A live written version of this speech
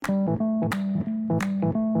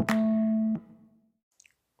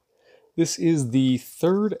This is the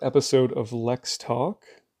third episode of LexTalk,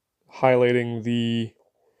 highlighting the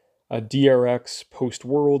DRX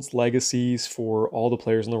post-Worlds legacies for all the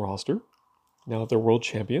players in the roster, now that they're world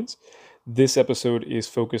champions. This episode is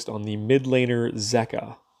focused on the mid laner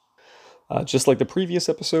Zeka. Just like the previous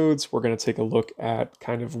episodes, we're going to take a look at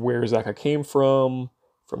kind of where Zeka came from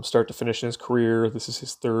start to finish in his career. This is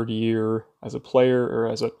his third year as a player or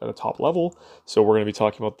at a top level, so we're going to be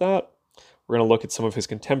talking about that. We're going to look at some of his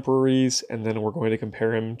contemporaries, and then we're going to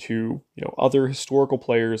compare him to other historical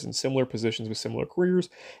players in similar positions with similar careers,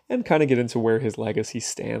 and kind of get into where his legacy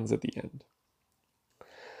stands at the end.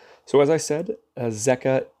 So as I said,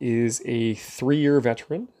 Zeka is a 3-year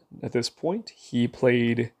veteran at this point. He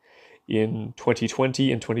played in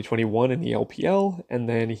 2020 and 2021 in the LPL, and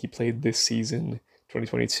then he played this season,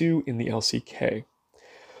 2022, in the LCK.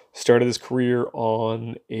 Started his career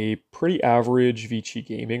on a pretty average Vici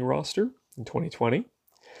Gaming roster in 2020.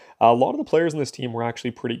 A lot of the players in this team were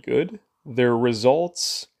actually pretty good. Their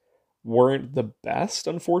results weren't the best,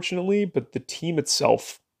 unfortunately, but the team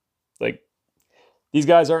itself, these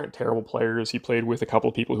guys aren't terrible players. He played with a couple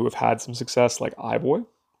of people who have had some success, like iBoy.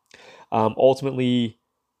 Ultimately,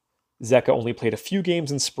 Zeka only played a few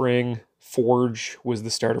games in spring. Forge was the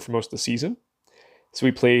starter for most of the season. So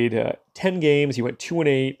he played 10 games. He went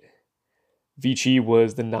 2-8. Vici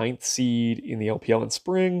was the 9th seed in the LPL in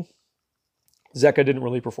spring. Zeka didn't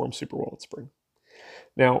really perform super well in spring.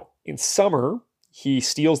 Now, in summer, he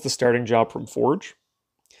steals the starting job from Forge.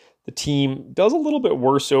 The team does a little bit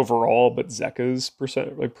worse overall, but Zeka's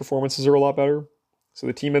performances are a lot better. So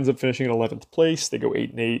the team ends up finishing in 11th place. They go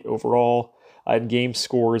 8-8 overall. In game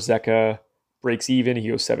score, Zeka breaks even. He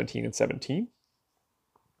goes 17-17.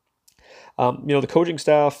 The coaching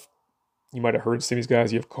staff, you might have heard some of these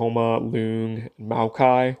guys. You have Koma, Loong, and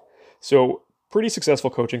Maokai. So pretty successful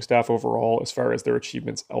coaching staff overall as far as their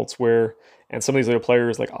achievements elsewhere. And some of these other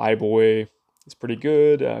players like iBoy is pretty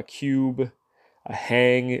good. Cube,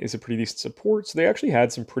 Hang is a pretty decent support. So they actually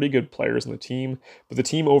had some pretty good players in the team. But the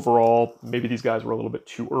team overall, maybe these guys were a little bit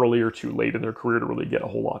too early or too late in their career to really get a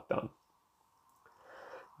whole lot done.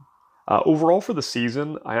 Overall for the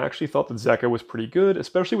season, I actually felt that Zeka was pretty good,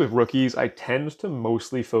 especially with rookies. I tend to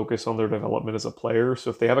mostly focus on their development as a player. So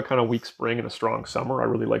if they have a kind of weak spring and a strong summer, I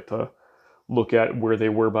really like to look at where they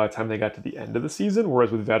were by the time they got to the end of the season.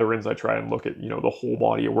 Whereas with veterans, I try and look at, the whole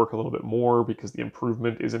body of work a little bit more because the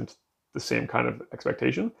improvement isn't the same kind of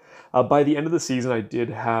expectation. By the end of the season, I did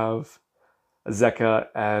have Zeka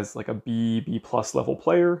as like a B plus level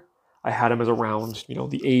player. I had him as around,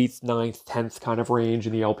 the 8th, 9th, 10th kind of range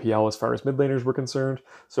in the LPL as far as mid laners were concerned.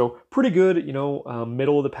 So pretty good,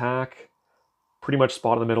 middle of the pack, pretty much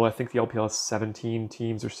spot in the middle. I think the LPL has 17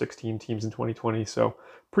 teams or 16 teams in 2020. So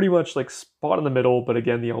pretty much like spot in the middle. But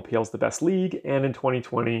again, the LPL is the best league. And in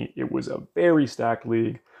 2020, it was a very stacked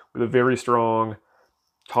league with a very strong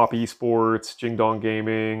top esports, Jingdong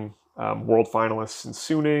Gaming, world finalists in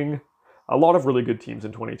Suning. A lot of really good teams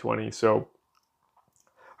in 2020. So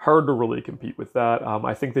hard to really compete with that.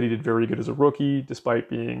 I think that he did very good as a rookie, despite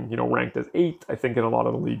being, ranked as 8th. I think in a lot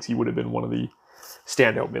of the leagues, he would have been one of the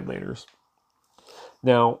standout mid laners.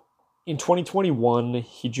 Now, in 2021,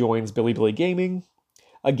 he joins Bilibili Gaming.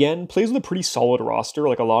 Again, plays with a pretty solid roster.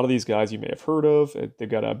 Like a lot of these guys you may have heard of. They've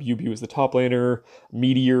got Bubu as the top laner,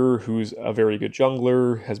 Meteor, who's a very good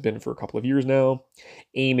jungler, has been for a couple of years now.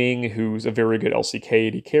 Aiming, who's a very good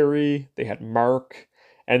LCK AD carry. They had Mark.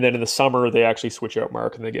 And then in the summer, they actually switch out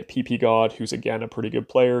Mark and they get PP God, who's again a pretty good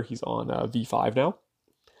player. He's on V5 now.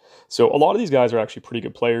 So a lot of these guys are actually pretty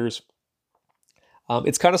good players.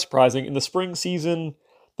 It's kind of surprising. In the spring season,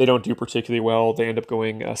 they don't do particularly well. They end up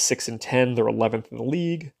going 6-10. They're 11th in the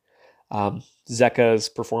league. Zeka's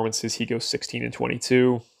performances, he goes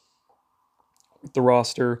 16-22 with the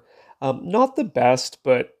roster. Not the best,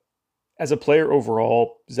 but as a player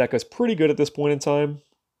overall, Zeka's pretty good at this point in time.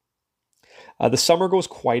 The summer goes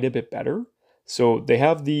quite a bit better. So they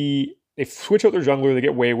switch out their jungler. They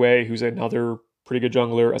get Weiwei, who's another pretty good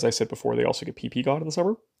jungler. As I said before, they also get PP God in the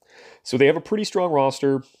summer. So they have a pretty strong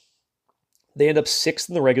roster. They end up 6th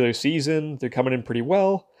in the regular season. They're coming in pretty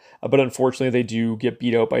well. But unfortunately, they do get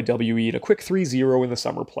beat out by WE in a quick 3-0 in the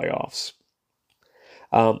summer playoffs.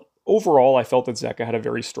 Overall, I felt that Zeka had a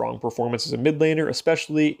very strong performance as a mid laner,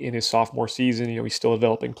 especially in his sophomore season. He's still a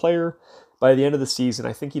developing player. By the end of the season,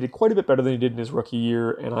 I think he did quite a bit better than he did in his rookie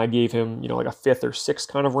year, and I gave him, like a 5th or 6th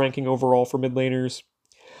kind of ranking overall for mid laners.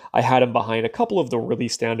 I had him behind a couple of the really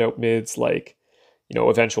standout mids, like,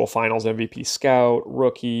 eventual finals MVP Scout,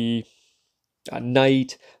 Rookie,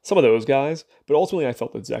 Knight, some of those guys. But ultimately, I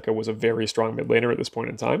felt that Zeka was a very strong mid laner at this point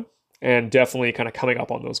in time. and definitely kind of coming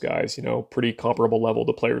up on those guys, pretty comparable level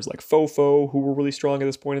to players like Fofo, who were really strong at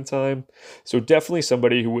this point in time. So definitely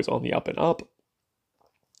somebody who was on the up and up.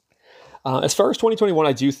 As far as 2021,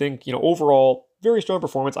 I do think, overall, very strong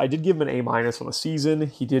performance. I did give him an A- on the season.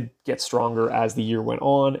 He did get stronger as the year went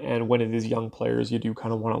on, and when it is young players, you do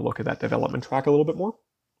kind of want to look at that development track a little bit more.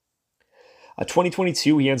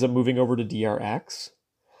 2022, he ends up moving over to DRX.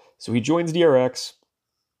 So he joins DRX.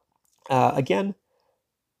 Again,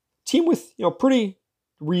 team with, pretty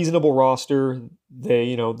reasonable roster.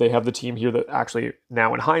 They have the team here that actually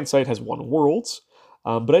now in hindsight has won Worlds.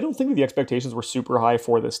 But I don't think that the expectations were super high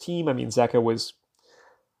for this team. I mean, Zeka was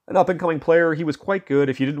an up-and-coming player. He was quite good.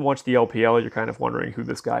 If you didn't watch the LPL, you're kind of wondering who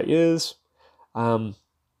this guy is.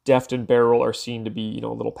 Deft and Beryl are seen to be, a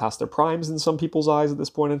little past their primes in some people's eyes at this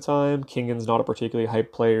point in time. Kingan's not a particularly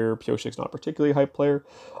hype player. Pioshik's not a particularly hype player.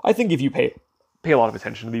 I think if you pay a lot of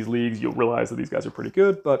attention to these leagues, you'll realize that these guys are pretty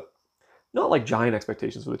good, but not like giant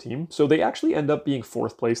expectations for the team. So they actually end up being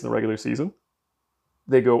 4th place in the regular season.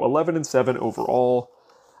 They go 11-7 overall.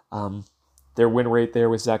 Their win rate there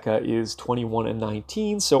with Zeka is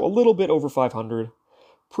 21-19, so a little bit over 500.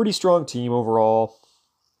 Pretty strong team overall.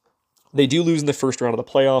 They do lose in the first round of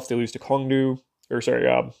the playoffs. They lose to Kongdu,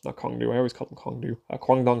 not Kongdu. I always call them Kongdu.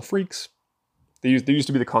 Kwangdong Freaks. They used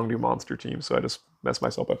to be the Kongdu Monster team, so I just mess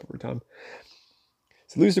myself up every time.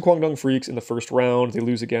 So they lose to Kwangdong Freaks in the first round. They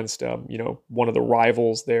lose against, one of the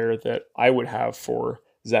rivals there that I would have for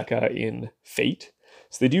Zeka in Fate.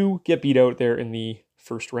 So they do get beat out there in the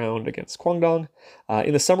first round against Kwangdong.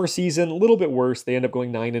 In the summer season, a little bit worse. They end up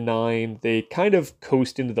going 9-9. They kind of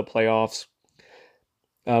coast into the playoffs.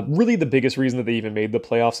 Really, the biggest reason that they even made the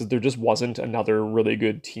playoffs is there just wasn't another really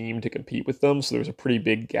good team to compete with them. So there's a pretty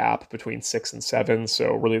big gap between 6 and 7.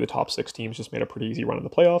 So really, the top 6 teams just made a pretty easy run in the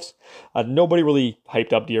playoffs. Nobody really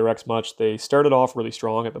hyped up DRX much. They started off really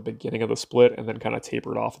strong at the beginning of the split and then kind of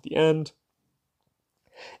tapered off at the end.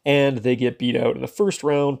 And they get beat out in the first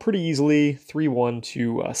round pretty easily, 3-1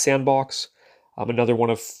 to Sandbox. Another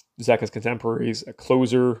one of Zeka's contemporaries, a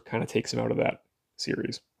closer, kind of takes him out of that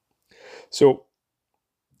series. So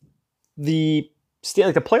the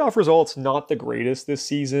playoff results, not the greatest this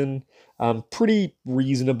season. Pretty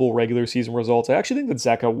reasonable regular season results. I actually think that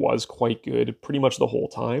Zeka was quite good pretty much the whole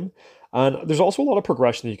time. And there's also a lot of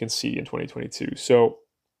progression that you can see in 2022. So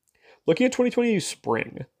looking at 2022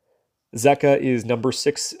 spring, Zeka is number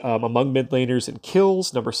 6 among mid laners in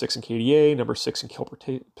kills, number 6 in KDA, number 6 in kill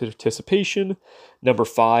participation, number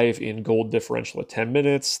 5 in gold differential at 10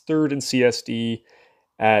 minutes, 3rd in CSD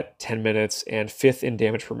at 10 minutes, and 5th in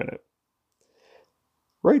damage per minute.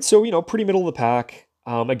 Right, so, pretty middle of the pack.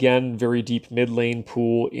 Again, very deep mid lane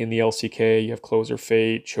pool in the LCK. You have Closer,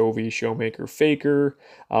 Fate, Chovy, Showmaker, Faker.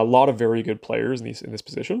 A lot of very good players in this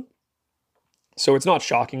position. So it's not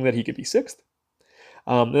shocking that he could be 6th.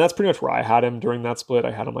 And that's pretty much where I had him during that split.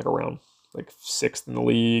 I had him around 6th in the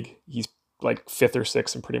league. He's 5th or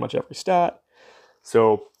 6th in pretty much every stat.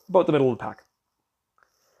 So about the middle of the pack.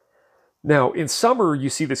 Now, in summer,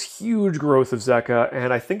 you see this huge growth of Zeka,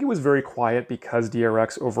 and I think it was very quiet because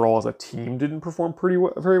DRX overall as a team didn't perform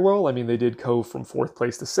very well. I mean, they did go from 4th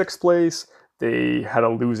place to 6th place. They had a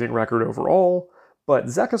losing record overall, but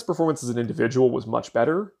Zeka's performance as an individual was much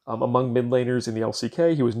better. Among mid laners in the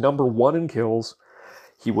LCK, he was number 1 in kills.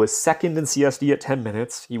 He was 2nd in CSD at 10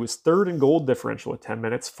 minutes. He was 3rd in gold differential at 10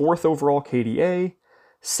 minutes, 4th overall KDA,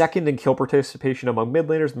 2nd in kill participation among mid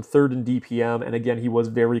laners, and 3rd in DPM. And again, he was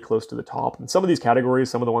very close to the top. In some of these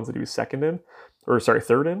categories, some of the ones that he was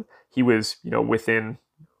 3rd in, he was, within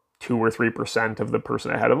 2 or 3% of the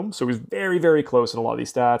person ahead of him. So he was very, very close in a lot of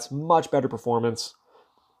these stats. Much better performance.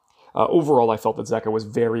 Overall, I felt that Zeka was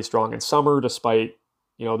very strong in summer, despite,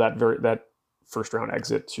 that first round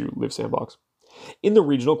exit to Live Sandbox. In the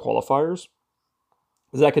regional qualifiers,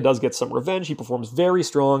 Zeka does get some revenge. He performs very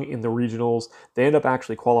strong in the regionals. They end up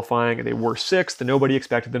actually qualifying, and they were 6th, and nobody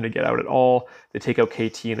expected them to get out at all. They take out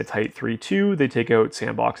KT in a tight 3-2. They take out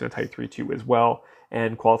Sandbox in a tight 3-2 as well,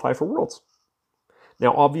 and qualify for Worlds.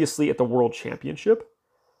 Now, obviously, at the World Championship,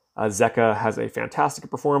 Zeka has a fantastic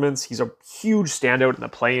performance. He's a huge standout in the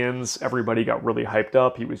play-ins. Everybody got really hyped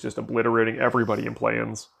up. He was just obliterating everybody in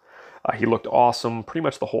play-ins. He looked awesome pretty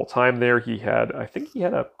much the whole time there. I think he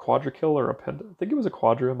had a quadra kill or a penta. I think it was a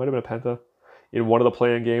quadra, it might have been a penta, in one of the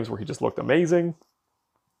play-in games where he just looked amazing.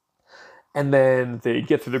 And then they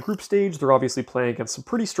get through the group stage. They're obviously playing against some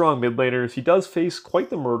pretty strong mid laners. He does face quite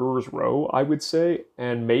the murderer's row, I would say,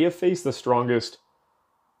 and may have faced the strongest,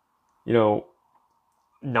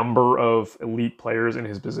 number of elite players in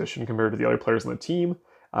his position compared to the other players on the team.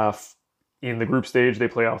 In the group stage, they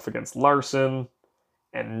play off against Larson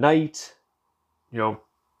and Knight,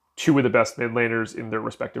 two of the best mid laners in their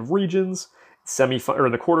respective regions. Or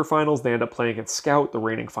in the quarterfinals, they end up playing against Scout, the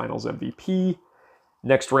reigning finals MVP.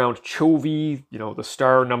 Next round, Chovy, the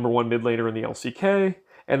star #1 mid laner in the LCK.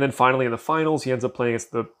 And then finally in the finals, he ends up playing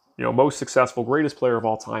against the most successful, greatest player of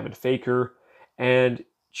all time in Faker. And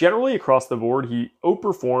generally across the board, he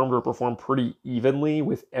outperformed or performed pretty evenly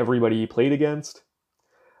with everybody he played against.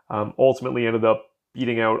 Ultimately ended up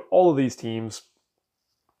beating out all of these teams,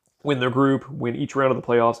 win their group, win each round of the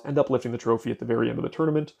playoffs, end up lifting the trophy at the very end of the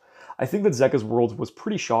tournament. I think that Zeka's Worlds was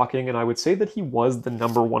pretty shocking, and I would say that he was the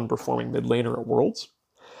 #1 performing mid laner at Worlds.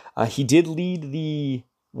 He did lead the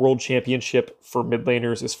World Championship for mid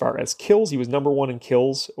laners as far as kills. He was #1 in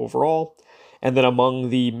kills overall. And then among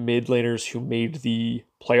the mid laners who made the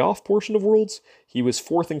playoff portion of Worlds, he was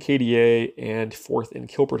 4th in KDA and 4th in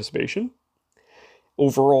kill participation.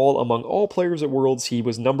 Overall, among all players at Worlds, he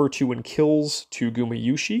was #2 in kills to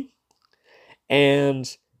Gumayushi.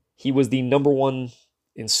 And he was the #1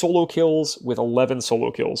 in solo kills with 11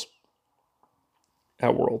 solo kills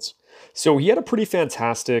at Worlds. So he had a pretty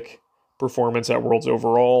fantastic performance at Worlds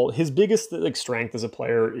overall. His biggest strength as a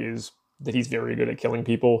player is that he's very good at killing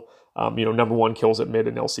people. #1 kills at mid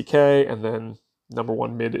in LCK, and then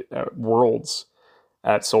 #1 mid at Worlds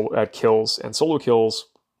at kills and solo kills.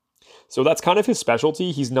 So that's kind of his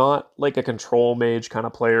specialty. He's not like a control mage kind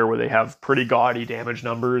of player where they have pretty gaudy damage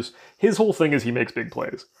numbers. His whole thing is he makes big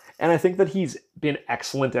plays. And I think that he's been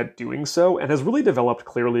excellent at doing so and has really developed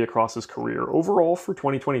clearly across his career. Overall, for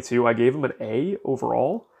 2022, I gave him an A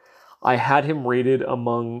overall. I had him rated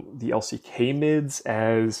among the LCK mids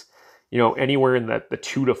as, anywhere in the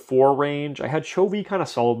 2 to 4 range. I had Chovy kind of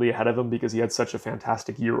solidly ahead of him because he had such a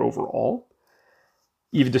fantastic year overall,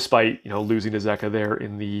 even despite, losing to Zeka there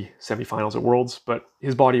in the semifinals at Worlds. But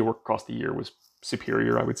his body of work across the year was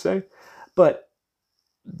superior, I would say. But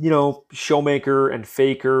Showmaker and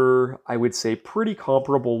Faker, I would say pretty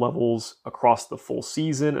comparable levels across the full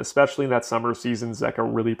season, especially in that summer season. Zeka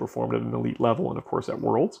really performed at an elite level, and of course at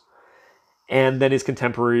Worlds. And then his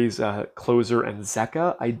contemporaries, Closer and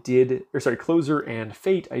Zeka, Closer and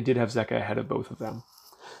Fate, I did have Zeka ahead of both of them.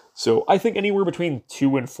 So I think anywhere between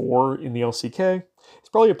 2 and 4 in the LCK is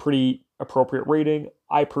probably a pretty appropriate rating.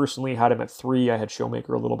 I personally had him at 3. I had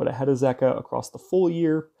Showmaker a little bit ahead of Zeka across the full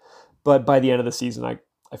year. But by the end of the season, I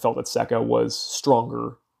felt that Zeka was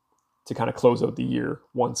stronger to kind of close out the year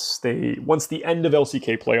once the end of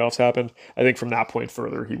LCK playoffs happened. I think from that point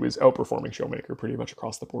further, he was outperforming Showmaker pretty much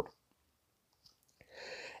across the board.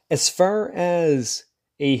 As far as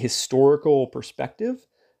a historical perspective,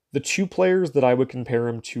 the two players that I would compare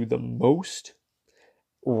him to the most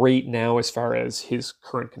right now as far as his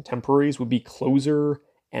current contemporaries would be Closer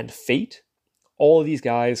and Fate. All of these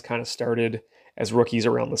guys kind of started as rookies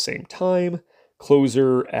around the same time.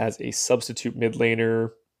 Closer as a substitute mid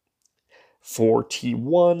laner for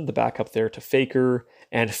T1, the backup there to Faker,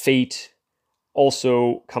 and Fate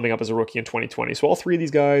also coming up as a rookie in 2020. So all three of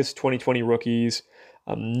these guys, 2020 rookies.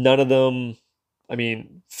 None of them,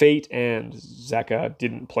 Fate and Zeka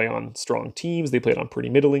didn't play on strong teams. They played on pretty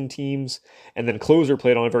middling teams. And then Closer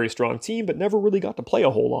played on a very strong team, but never really got to play a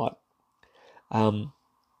whole lot.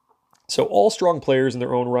 So all strong players in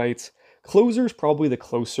their own rights. Closer's probably the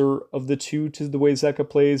closer of the two to the way Zeka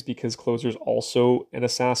plays because Closer's also an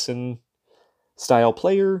assassin-style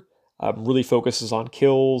player, really focuses on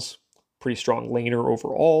kills, pretty strong laner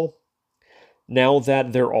overall. Now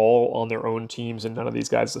that they're all on their own teams and none of these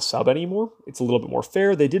guys is a sub anymore, it's a little bit more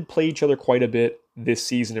fair. They did play each other quite a bit this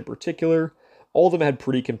season in particular. All of them had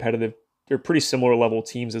pretty competitive, they're pretty similar level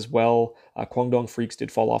teams as well. Guangdong Freaks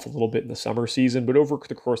did fall off a little bit in the summer season, but over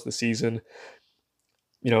the course of the season,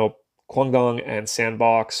 Guangdong and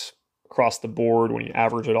Sandbox across the board, when you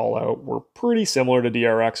average it all out, were pretty similar to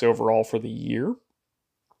DRX overall for the year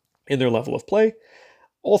in their level of play.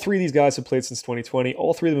 All three of these guys have played since 2020.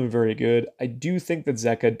 All three of them are very good. I do think that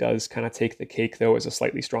Zeka does kind of take the cake, though, as a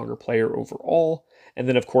slightly stronger player overall. And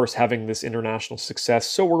then, of course, having this international success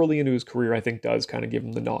so early into his career, I think does kind of give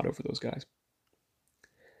him the nod over those guys.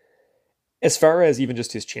 As far as even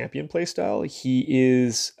just his champion playstyle, he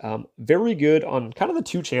is very good on kind of the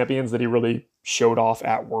two champions that he really showed off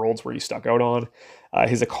at Worlds where he stuck out on.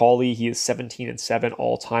 His Akali, he is 17-7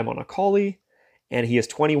 all-time on Akali, and he is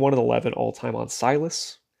 21-11 all-time on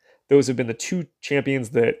Sylas. Those have been the two champions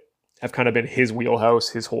that have kind of been his wheelhouse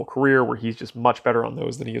his whole career, where he's just much better on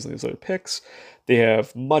those than he is on these other picks. They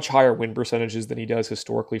have much higher win percentages than he does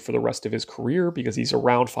historically for the rest of his career, because he's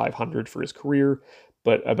around 500 for his career,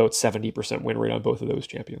 but about 70% win rate on both of those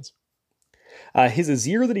champions. His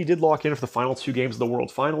Azir that he did lock in for the final two games of the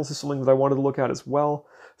World Finals is something that I wanted to look at as well.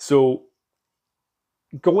 So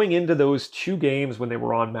going into those 2 games when they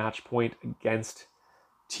were on match point against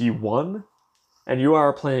T1, and you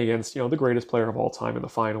are playing against, the greatest player of all time in the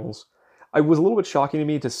finals, it was a little bit shocking to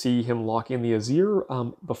me to see him lock in the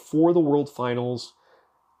Azir. Before the World Finals,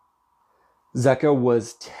 Zeka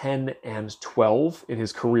was 10-12 in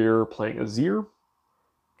his career playing Azir,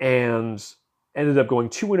 and ended up going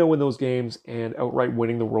 2-0 in those games and outright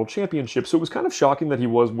winning the World Championship. So it was kind of shocking that he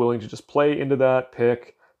was willing to just play into that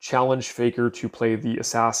pick, challenge Faker to play the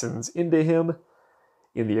Assassins into him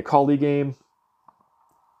in the Akali game,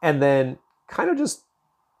 and then kind of just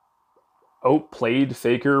outplayed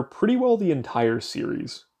Faker pretty well the entire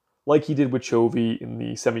series, like he did with Chovy in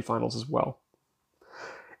the semifinals as well.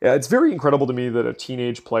 Yeah, it's very incredible to me that a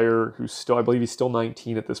teenage player who's still, I believe he's still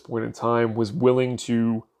 19 at this point in time, was willing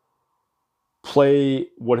to play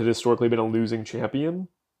what had historically been a losing champion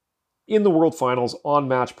in the World Finals on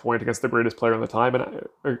match point against the greatest player in the time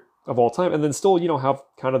and of all time, and then still, have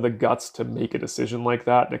kind of the guts to make a decision like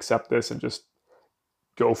that and accept this and just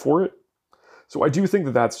go for it. So I do think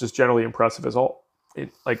that that's just generally impressive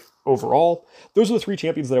overall. Those are the 3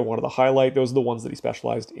 champions that I wanted to highlight. Those are the ones that he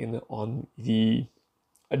specialized in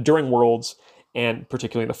during Worlds, and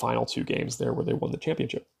particularly in the final 2 games there where they won the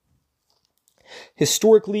championship.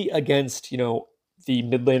 Historically, against, the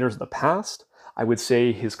mid laners of the past, I would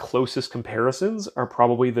say his closest comparisons are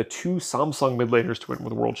probably the 2 Samsung mid laners to win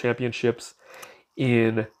with World Championships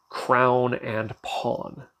in Crown and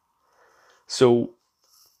Pawn. So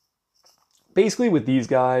basically with these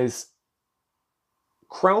guys,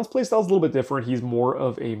 Crown's playstyle is a little bit different. He's more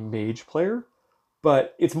of a mage player,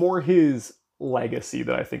 but it's more his legacy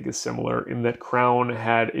that I think is similar, in that Crown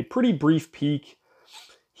had a pretty brief peak.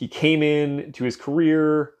 He came in to his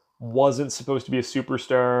career, wasn't supposed to be a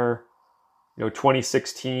superstar.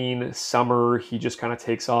 2016 summer, he just kind of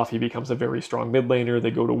takes off. He becomes a very strong mid laner.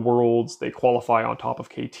 They go to Worlds. They qualify on top of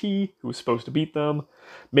KT, who was supposed to beat them.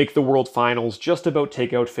 Make the World Finals, just about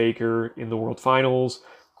take out Faker in the World Finals.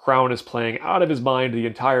 Crown is playing out of his mind the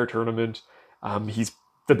entire tournament. He's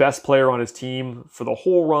the best player on his team for the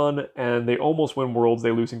whole run, and they almost win Worlds.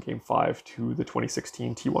 They lose in Game 5 to the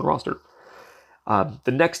 2016 T1 roster.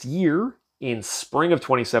 The next year, in spring of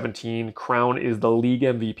 2017, Crown is the league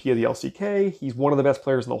MVP of the LCK. He's one of the best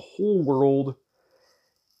players in the whole world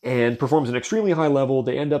and performs at an extremely high level.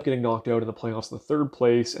 They end up getting knocked out in the playoffs in the 3rd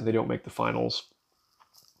place, and they don't make the finals.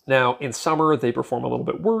 Now, in summer, they perform a little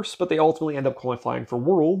bit worse, but they ultimately end up qualifying for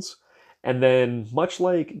Worlds. And then, much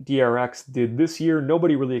like DRX did this year,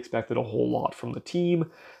 nobody really expected a whole lot from the team.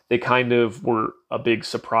 They kind of were a big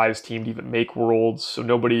surprise team to even make Worlds, so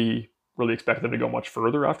nobody really expected them to go much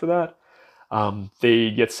further after that.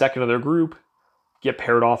 They get second of their group, get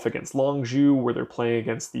paired off against Longzhu, where they're playing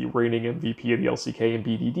against the reigning MVP of the LCK and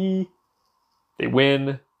BDD. They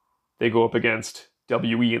win. They go up against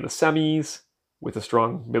WE in the semis with a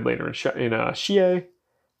strong mid laner in Xie.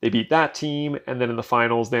 They beat that team, and then in the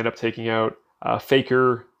finals, they end up taking out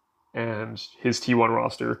Faker and his T1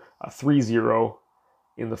 roster 3-0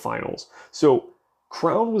 in the finals. So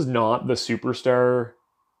Crown was not the superstar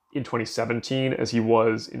in 2017 as he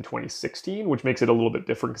was in 2016, which makes it a little bit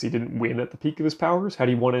different because he didn't win at the peak of his powers. Had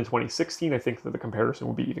he won in 2016, I think that the comparison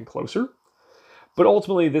would be even closer. But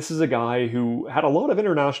ultimately, this is a guy who had a lot of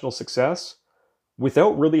international success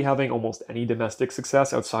without really having almost any domestic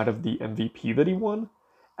success outside of the MVP that he won.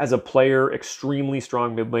 As a player, extremely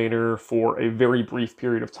strong mid laner for a very brief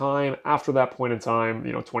period of time. After that point in time,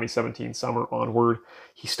 2017 summer onward,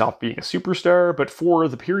 he stopped being a superstar. But for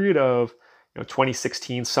the period of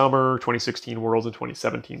 2016 summer, 2016 Worlds, and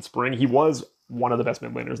 2017 spring, he was one of the best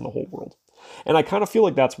mid laners in the whole world. And I kind of feel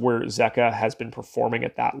like that's where Zeka has been performing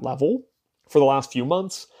at that level for the last few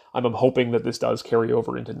months. I'm hoping that this does carry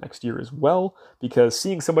over into next year as well, because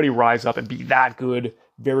seeing somebody rise up and be that good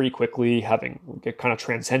very quickly, having a kind of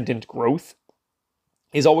transcendent growth,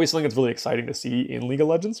 is always something that's really exciting to see in League of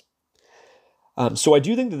Legends. So I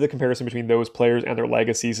do think that the comparison between those players and their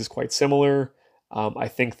legacies is quite similar. I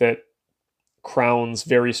think that Crown's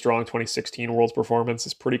very strong 2016 Worlds performance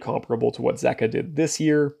is pretty comparable to what Zeka did this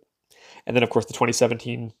year. And then, of course, the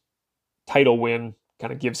 2017 title win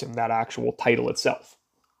kind of gives him that actual title itself.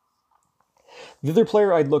 The other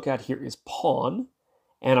player I'd look at here is Pawn,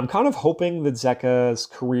 and I'm kind of hoping that Zeka's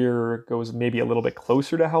career goes maybe a little bit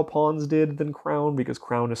closer to how Pawn's did than Crown, because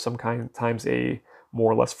Crown is sometimes a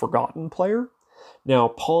more or less forgotten player. Now,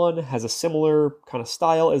 Pawn has a similar kind of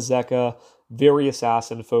style as Zeka, very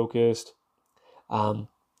assassin-focused,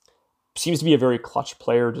 seems to be a very clutch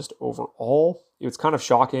player just overall. It's kind of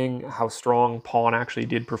shocking how strong Pawn actually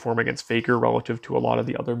did perform against Faker relative to a lot of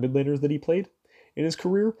the other mid laners that he played in his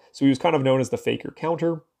career. So he was kind of known as the Faker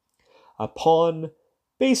counter. Pawn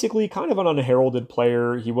basically kind of an unheralded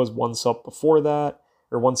player. He was one suck before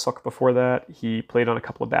that. He played on a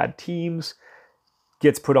couple of bad teams,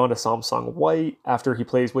 gets put onto Samsung White after he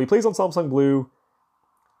plays on Samsung Blue,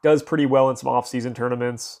 does pretty well in some off-season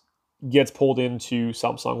tournaments, gets pulled into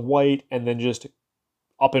Samsung White, and then just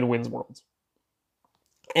up and wins Worlds.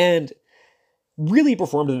 And really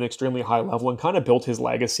performed at an extremely high level and kind of built his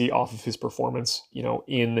legacy off of his performance,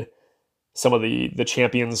 in some of the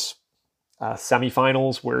Champions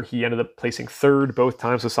semifinals, where he ended up placing third both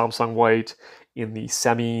times with Samsung White in the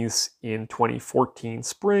semis in 2014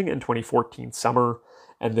 spring and 2014 summer.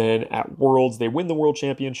 And then at Worlds, they win the World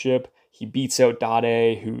Championship. He beats out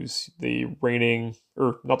Dade, who's the reigning,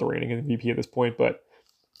 or not the reigning MVP at this point, but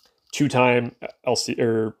two-time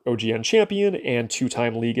OGN champion and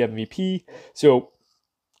two-time league MVP. So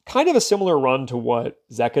kind of a similar run to what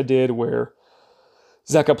Zeka did, where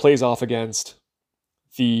Zeka plays off against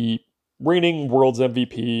the reigning Worlds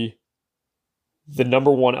MVP, the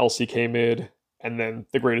number one LCK mid, and then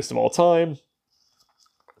the greatest of all time.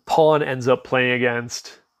 Pawn ends up playing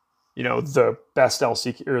against, the best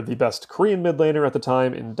LCK, or the best Korean mid laner at the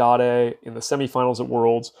time in Dade in the semifinals at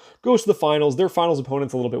Worlds. Goes to the finals. Their finals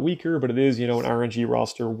opponent's a little bit weaker, but it is, an RNG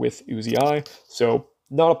roster with Uzi. So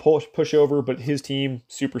not a pushover, but his team,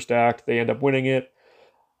 super stacked. They end up winning it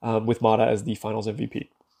with Mata as the finals MVP.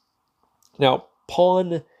 Now,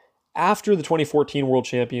 Pawn, after the 2014 World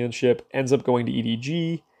Championship, ends up going to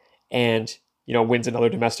EDG and, wins another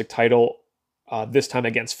domestic title, this time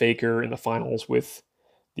against Faker in the finals with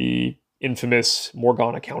the infamous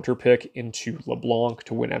Morgana counterpick into LeBlanc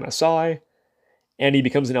to win MSI. And he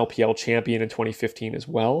becomes an LPL champion in 2015 as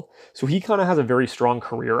well. So he kind of has a very strong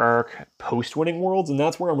career arc post-winning Worlds, and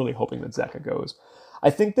that's where I'm really hoping that Zeka goes. I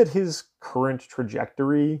think that his current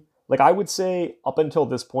trajectory, I would say up until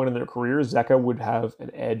this point in their career, Zeka would have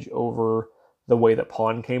an edge over the way that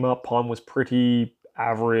Pawn came up. Pawn was pretty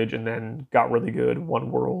average and then got really good, won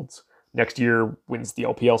Worlds. Next year, wins the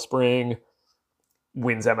LPL Spring,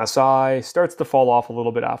 wins MSI, starts to fall off a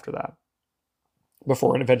little bit after that,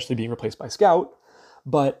 before eventually being replaced by Scout.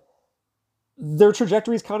 But their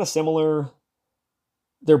trajectory is kind of similar.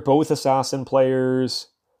 They're both assassin players.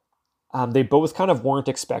 They both kind of weren't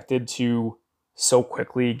expected to so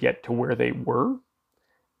quickly get to where they were.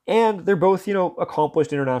 And they're both,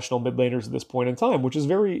 accomplished international mid laners at this point in time, which is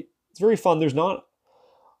it's very fun. There's not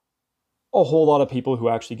a whole lot of people who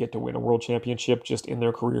actually get to win a world championship just in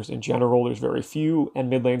their careers in general. There's very few, and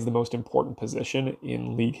mid lane's the most important position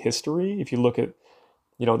in league history. If you look at,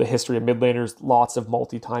 the history of mid laners, lots of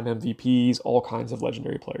multi-time MVPs, all kinds of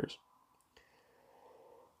legendary players.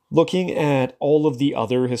 Looking at all of the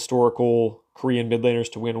other historical Korean mid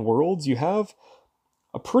laners to win Worlds, you have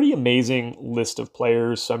a pretty amazing list of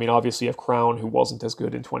players. So, obviously you have Crown, who wasn't as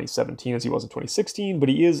good in 2017 as he was in 2016, but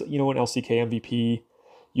he is, an LCK MVP.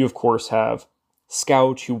 You, of course, have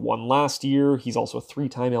Scout, who won last year. He's also a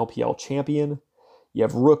 3-time LPL champion. You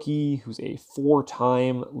have Rookie, who's a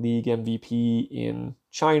 4-time league MVP in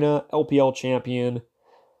China, LPL champion,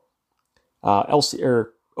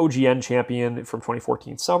 OGN champion from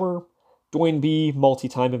 2014 summer. Doinb,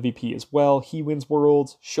 multi-time MVP as well. He wins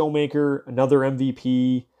Worlds. Showmaker, another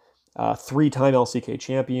MVP, 3-time LCK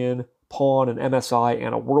champion. Pawn, an MSI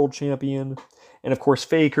and a world champion. And of course,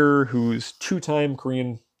 Faker, who's 2-time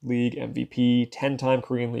Korean League MVP, 10-time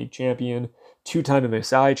Korean League champion, 2-time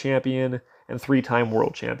MSI champion, and 3-time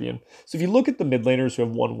world champion. So if you look at the mid laners who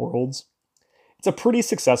have won Worlds, it's a pretty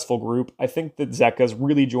successful group. I think that Zeka's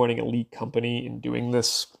really joining elite company in doing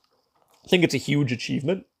this. I think it's a huge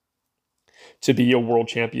achievement to be a world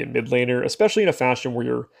champion mid laner, especially in a fashion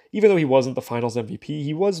where even though he wasn't the finals MVP,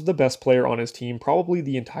 he was the best player on his team probably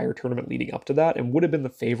the entire tournament leading up to that, and would have been the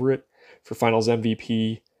favorite for finals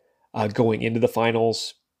MVP going into the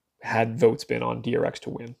finals had votes been on DRX to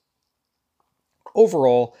win.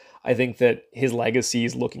 Overall, I think that his legacy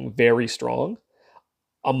is looking very strong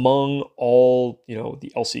among all,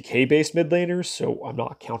 the LCK-based mid laners. So I'm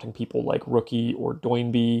not counting people like Rookie or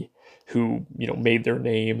Doinb, who, made their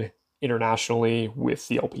name internationally with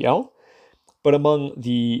the LPL. But among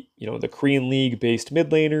the, the Korean League-based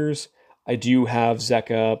mid laners, I do have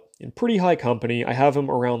Zeka in pretty high company. I have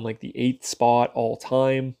him around the 8th spot all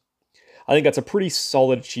time. I think that's a pretty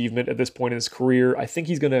solid achievement at this point in his career. I think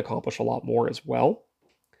he's going to accomplish a lot more as well.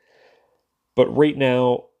 But right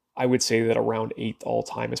now, I would say that around 8th all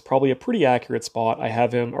time is probably a pretty accurate spot. I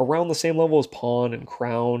have him around the same level as Pawn and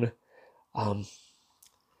Crown.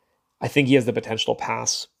 I think he has the potential to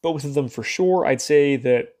pass both of them for sure. I'd say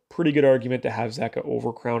that pretty good argument to have Zeka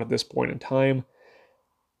over Crown at this point in time.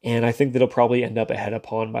 And I think that he'll probably end up ahead of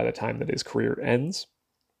Pawn by the time that his career ends.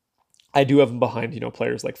 I do have him behind,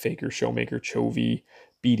 players like Faker, Showmaker, Chovy,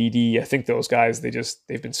 BDD. I think those guys,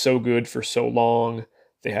 they've been so good for so long.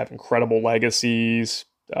 They have incredible legacies,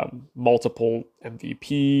 multiple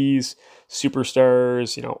MVPs,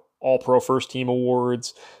 superstars, all pro first team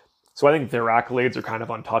awards. So I think their accolades are kind of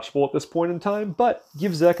untouchable at this point in time, but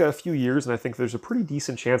give Zeka a few years, and I think there's a pretty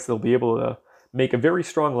decent chance they'll be able to make a very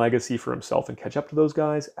strong legacy for himself and catch up to those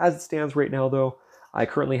guys. As it stands right now, though, I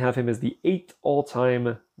currently have him as the 8th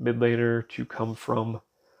all-time mid laner to come from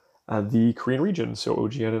the Korean region, so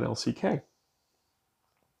OGN and LCK.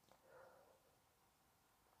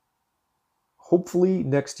 Hopefully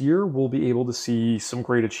next year we'll be able to see some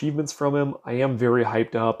great achievements from him. I am very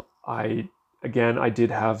hyped up. I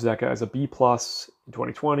did have Zeka as a B plus in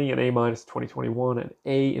 2020, an A minus in 2021, an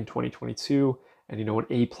A in 2022, and an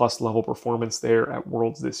A plus level performance there at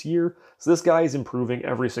Worlds this year. So this guy is improving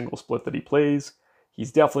every single split that he plays.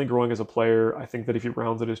 He's definitely growing as a player. I think that if he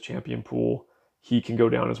rounds out his champion pool, he can go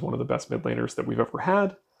down as one of the best mid laners that we've ever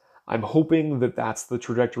had. I'm hoping that that's the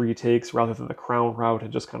trajectory he takes rather than the crown route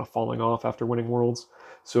and just kind of falling off after winning Worlds.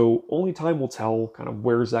 So only time will tell kind of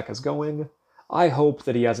where Zeka's going. I hope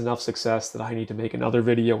that he has enough success that I need to make another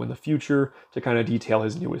video in the future to kind of detail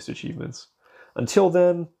his newest achievements. Until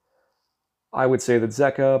then, I would say that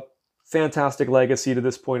Zeka, fantastic legacy to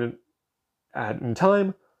this point in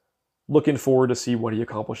time. Looking forward to see what he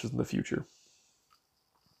accomplishes in the future.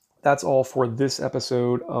 That's all for this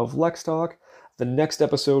episode of LexTalk. The next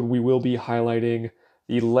episode, we will be highlighting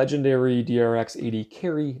the legendary DRX AD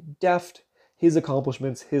carry, Deft, his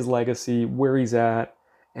accomplishments, his legacy, where he's at,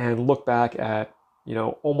 and look back at,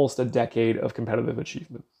 almost a decade of competitive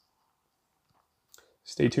achievement.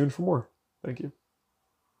 Stay tuned for more. Thank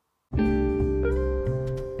you.